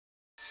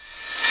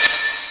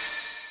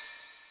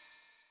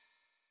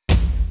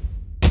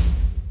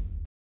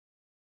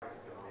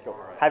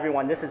Hi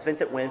everyone, this is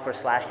Vincent Nguyen for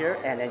SlashGear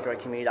and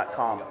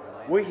AndroidCommunity.com.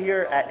 We're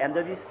here at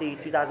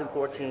MWC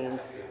 2014.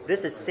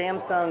 This is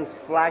Samsung's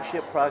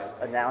flagship products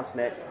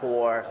announcement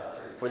for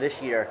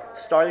this year,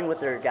 starting with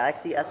their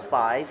Galaxy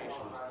S5,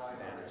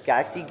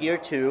 Galaxy Gear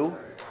 2,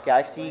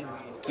 Galaxy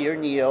Gear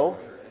Neo.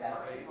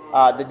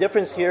 The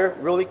difference here,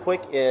 really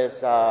quick,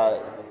 is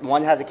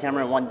one has a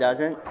camera and one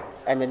doesn't.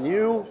 And the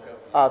new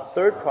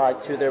third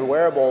product to their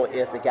wearable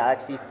is the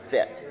Galaxy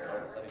Fit.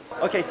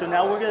 Okay, so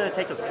now we're going to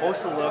take a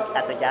closer look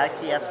at the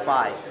Galaxy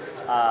S5.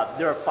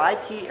 There are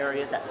 5 key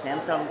areas that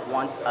Samsung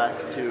wants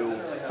us to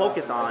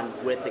focus on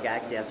with the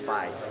Galaxy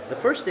S5. The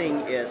first thing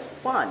is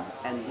fun,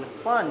 and with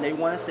fun they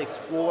want us to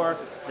explore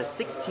the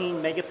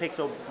 16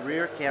 megapixel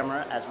rear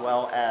camera as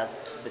well as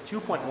the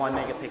 2.1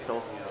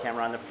 megapixel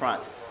camera on the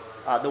front.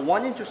 The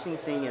one interesting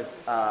thing is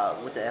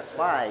with the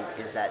S5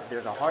 is that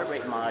there's a heart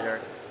rate monitor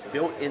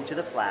built into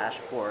the flash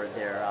for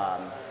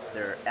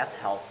their S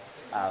Health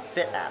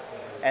Fit app.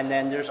 And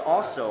then there's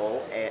also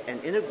an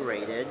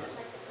integrated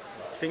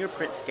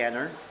fingerprint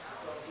scanner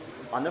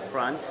on the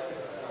front,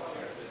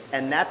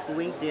 and that's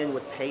linked in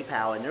with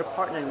PayPal, and they're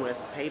partnering with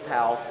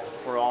PayPal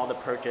for all the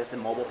purchase and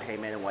mobile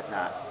payment and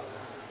whatnot.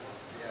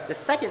 The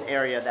second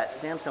area that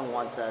Samsung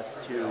wants us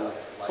to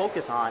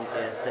focus on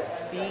is the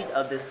speed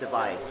of this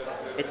device.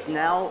 It's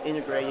now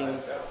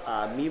integrating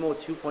MIMO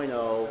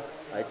 2.0.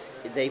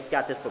 They've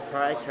got this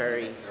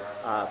proprietary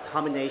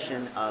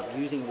combination of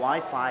using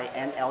Wi-Fi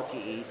and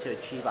LTE to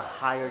achieve a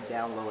higher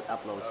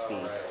download-upload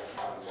speed.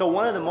 So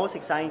one of the most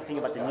exciting things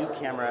about the new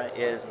camera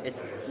is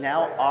it's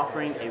now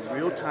offering a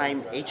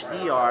real-time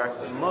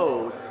HDR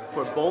mode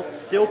for both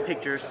still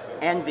pictures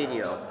and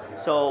video.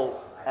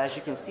 So as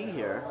you can see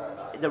here,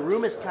 the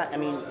room is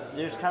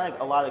there's kind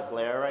of a lot of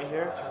glare right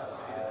here.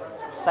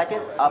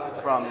 Second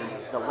up from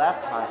the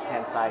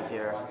left-hand side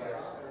here,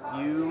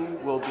 you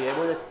will be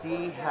able to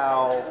see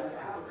how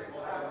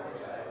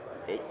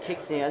it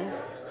kicks in,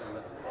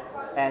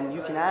 and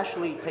you can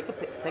actually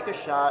take a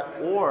shot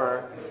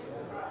or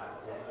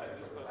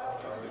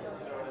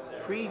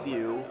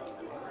preview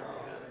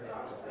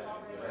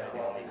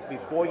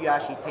before you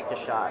actually take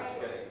the shot.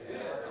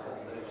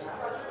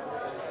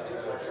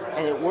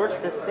 And it works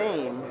the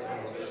same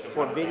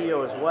for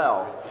video as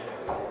well.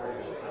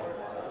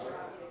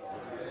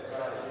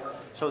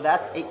 So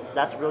that's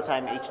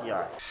real-time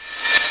HDR.